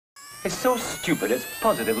It's so stupid, it's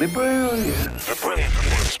positively brilliant. The brilliant.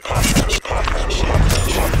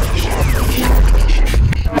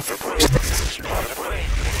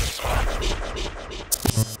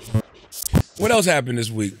 What else happened this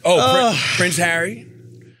week? Oh, Prince Harry.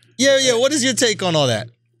 Yeah. What is your take on all that?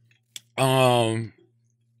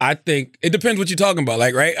 I think it depends what you're talking about.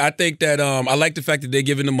 Like, right? I think that I like the fact that they're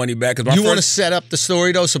giving the money back. Cause you want to set up the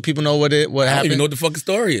story though, so people know what happened. I don't even know what the fucking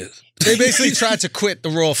story is. They basically tried to quit the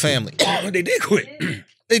royal family. They did quit.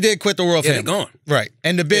 They did quit the royal family. They're gone. Right.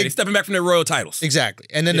 And the big they're stepping back from their royal titles. Exactly.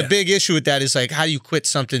 And then the big issue with that is like, how do you quit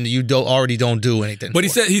something that you already don't do anything? But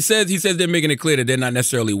for? he says they're making it clear that they're not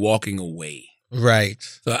necessarily walking away. Right.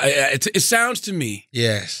 So it sounds to me,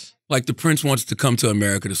 like the prince wants to come to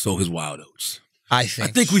America to sow his wild oats. I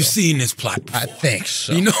think we've seen this plot before. I think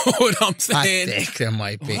so. You know what I'm saying? I think there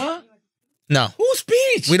might be. Huh? No. Whose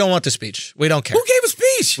speech? We don't want the speech. We don't care. Who gave a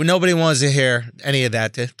speech? Nobody wants to hear any of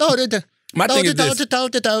that. My thing is this. I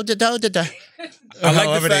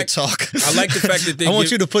like the fact talk. I like the fact that they I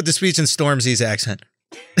want you to put the speech in Stormzy's accent.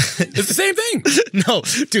 It's the same thing. No,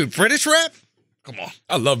 dude, British rap? Come on.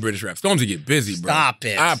 I love British rap. Stormzy get busy, bro. Stop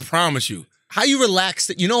it. I promise you. How you relax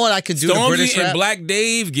that? You know what I can do to Stormzy British rap? and Black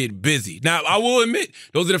Dave get busy. Now, I will admit,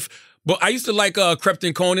 those are the... But I used to like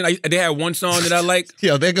Krypton Conan. They had one song that I like.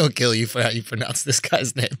 Yo, they're going to kill you for how you pronounce this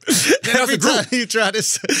guy's name. Every time you try to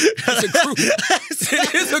say... It's a group.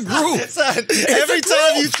 It's a group. Every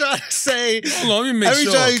time you try to say... Hold on, let me make sure.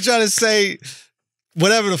 Every time you try to say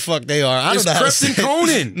whatever the fuck they are. I don't know how to say Krypton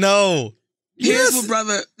Conan. No. Here's what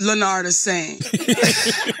Brother Leonard is saying.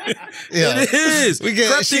 It is.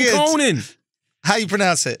 Krypton Conan. How you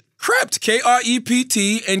pronounce it? Krept.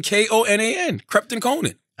 K-R-E-P-T and K-O-N-A-N. Krypton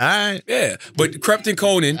Conan. All right. Yeah. But Krypton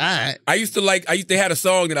Conan. All right. They had a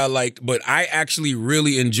song that I liked, but I actually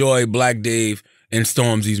really enjoy Black Dave and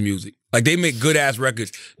Stormzy's music. Like, they make good-ass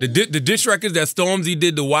records. The diss records that Stormzy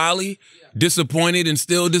did to Wiley, Disappointed and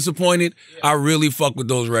Still Disappointed, I really fuck with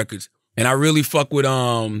those records. And I really fuck with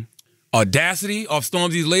Audacity off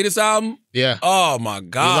Stormzy's latest album. Yeah. Oh, my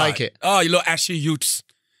God. You like it. Oh, you little Ashy Utes.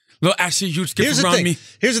 Little Ashy Utes get around me.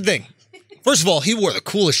 Here's the thing. First of all, he wore the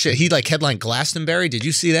coolest shit. He like headlined Glastonbury. Did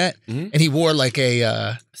you see that? Mm-hmm. And he wore like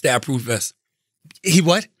a stab-proof vest. He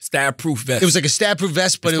what? Stab-proof vest. It was like a stab-proof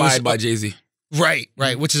vest, but inspired it was by Jay-Z. Right,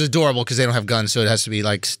 which is adorable because they don't have guns, so it has to be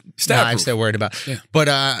like knives they're worried about. Yeah. But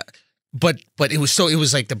it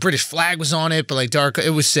was like the British flag was on it, but like dark.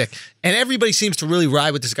 It was sick, and everybody seems to really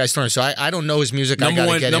ride with this guy's story. So I don't know his music. Number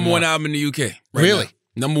one album in the UK. Right really? Now.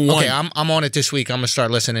 Number one. Okay, I'm on it this week. I'm gonna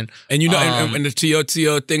start listening. And you know, and to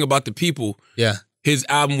your thing about the people, yeah, his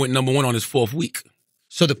album went number one on his 4th week.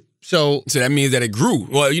 So that means that it grew.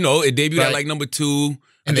 Well, you know, it debuted at like number 2,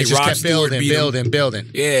 and they just kept building.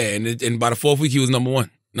 Yeah, and by the 4th week, he was number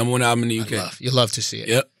one album in the UK. You love to see it.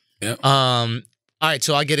 Yep. All right,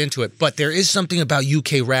 so I'll get into it, but there is something about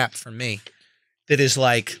UK rap for me that is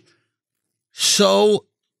like so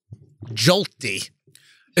jolty.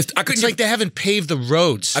 It's like they haven't paved the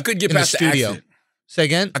roads. I couldn't get past the accent. Say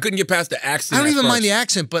again? I couldn't get past the accent. I don't even mind the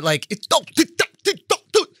accent, but like it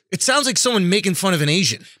sounds like someone making fun of an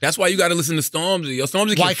Asian. That's why you got to listen to Stormzy.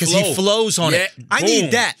 Stormzy why? Because he flows on it. I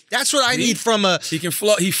need that. That's what I need from a. He can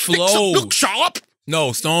flow. He flows. Look sharp.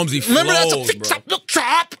 No, Stormzy flows. Remember that's a fix up, look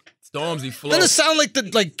sharp. Stormzy flows. Doesn't it sound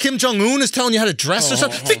like Kim Jong-un is telling you how to dress or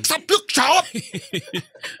something? Fix up, look sharp.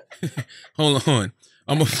 Hold on.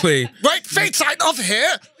 I'm gonna play right face side of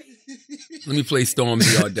hair. Let me play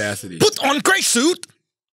Stormzy Audacity. Put on gray suit.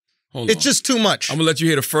 Hold on. It's just too much. I'm gonna let you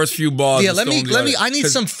hear the first few bars. Yeah, let me. I need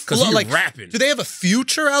some flow. Like rapping. Do they have a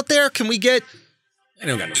future out there? Can we get? They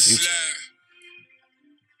don't got no future.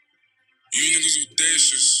 You niggas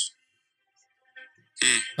audacious.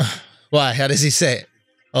 Why? How does he say it?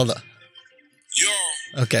 Hold on. Yo.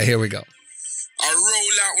 Okay, here we go. I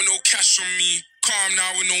roll out with no cash on me. Calm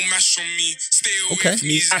now with no mash on me. Stay away from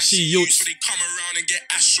me ashy youths. So they come around and get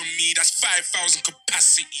ash on me. That's 5,000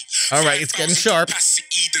 capacity. All right, it's getting sharp.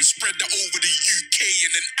 Capacity, then spread that over the UK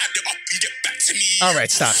and then add it up and get back to me. All right,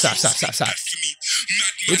 stop. Wait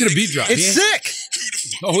till the beat drop. It's sick.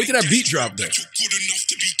 Oh, wait till that beat drop there. You're good enough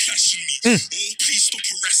to be clashing me. Oh, please stop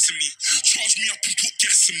harassing me. Charge me up and put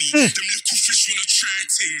gas in me. Them little fish wanna try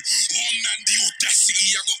ting. Oh man, the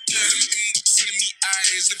audacity. I got birds in my inbox telling me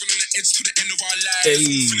eyes. Living on the edge to the end of our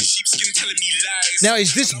lives. Full of sheepskin telling me lies. Now,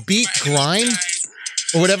 is this beat grime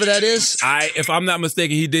or whatever that is? If I'm not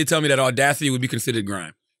mistaken, he did tell me that Audacity would be considered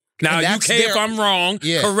grime. Now, UK, if I'm wrong,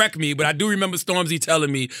 correct me, but I do remember Stormzy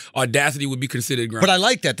telling me Audacity would be considered grime. But I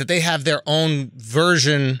like that they have their own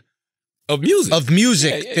version of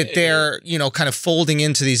music. that they're, you know, kind of folding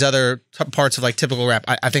into these other parts of like typical rap.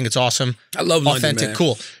 I think it's awesome. I love London, authentic, man.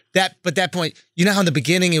 cool. But that point, you know how in the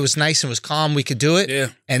beginning it was nice and was calm, we could do it? Yeah.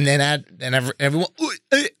 And then everyone,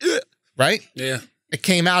 right? Yeah. It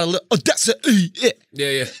came out a little, audacity.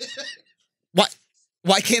 Yeah.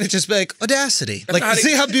 Why can't it just be like audacity? That's Like,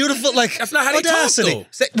 see how beautiful, like, that's not how they audacity. talk, though.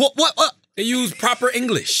 Say, what? They use proper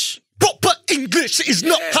English. Proper English is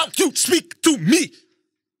not how you speak to me.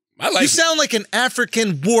 I like You it. sound like an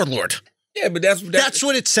African warlord. Yeah, but that's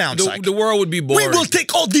what it sounds like. The world would be boring. We will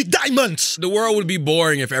take all the diamonds. The world would be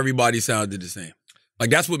boring if everybody sounded the same. Like,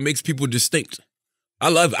 that's what makes people distinct. I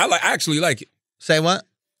love it. I actually like it. Say what?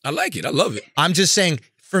 I like it. I love it. I'm just saying,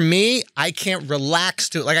 for me, I can't relax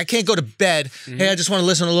to it. Like, I can't go to bed. Hey, I just want to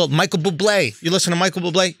listen to a little Michael Bublé. You listen to Michael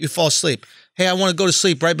Bublé, you fall asleep. Hey, I want to go to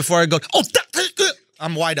sleep right before I go. Oh,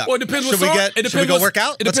 I'm wide up. Well, it depends what song. Should we go work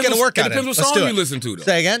out? Let's get a workout. It depends what Let's song do it. you listen to, though.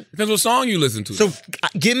 Say again? Depends what song you listen to. So,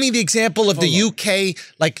 give me the example of the UK,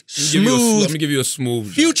 like, Let smooth. me give you a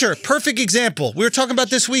smooth. Future, perfect example. We were talking about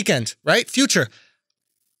this weekend, right? Future.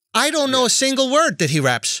 I don't know a single word that he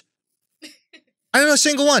raps. I don't know a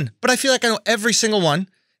single one, but I feel like I know every single one.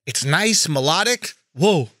 It's nice, melodic.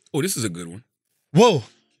 Whoa. Oh, this is a good one. Whoa.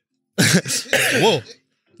 Whoa.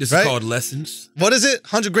 This Right? is called Lessons. What is it?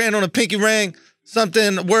 100 grand on a pinky ring.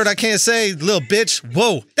 Something, word I can't say, little bitch.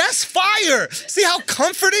 Whoa. That's fire. See how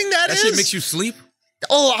comforting that That is? shit makes you sleep?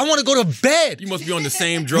 Oh, I want to go to bed. You must be on the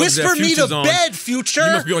same drugs Whisper that me to Future's on. bed, Future.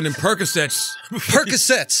 You must be on them Percocets.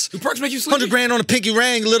 Percocets. Do perks make you sleep? 100 grand on a pinky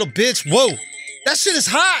ring, little bitch. Whoa. That shit is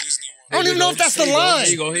hot. I don't even know if that's the line.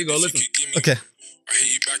 Here you go, listen. Okay. I hit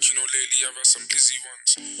you back, you know, lately I've had some busy ones.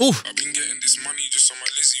 Ooh. I've been getting this money just on my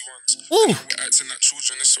Lizzie ones. Ooh. Now we're acting like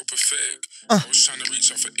children, it's so pathetic. I was trying to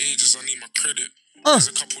reach out for ages, I need my credit. There's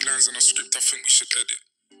a couple lines in our script I think we should edit.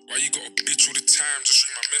 Why you got a bitch all the time, just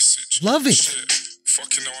read my message. Love it. Shit.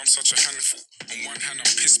 Fucking hell, I'm such a handful. On one hand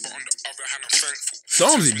I'm pissed, but on the other hand I'm thankful.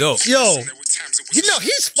 Stormzy dope. Yo. There were times it was You know,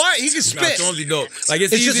 he's fine. He can Nah, spit. Stormzy dope. Like,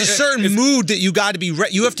 it's It's just easy, a certain mood that you got to be.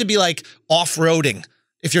 You have to be like off-roading.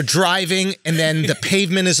 If you're driving and then the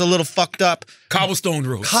pavement is a little fucked up. Cobblestone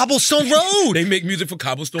Road. Cobblestone Road. They make music for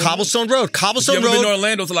Cobblestone. Cobblestone Road. If you Cobblestone ever been to Road.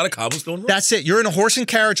 Orlando, it's a lot of Cobblestone Road. That's it. You're in a horse and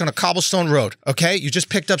carriage on a cobblestone road. Okay. You just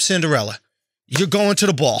picked up Cinderella. You're going to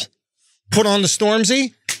the ball. Put on the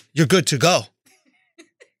Stormzy. You're good to go.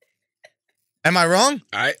 Am I wrong?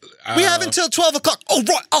 We have until 12 o'clock. All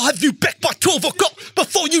right, I'll have you back by 12 o'clock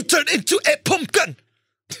before you turn into a pumpkin.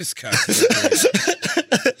 This guy.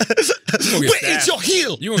 Where is your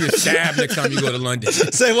heel? You're going to get stabbed next time you go to London.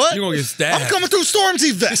 Say what? You're going to get stabbed. I'm coming through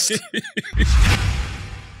Stormzy vest.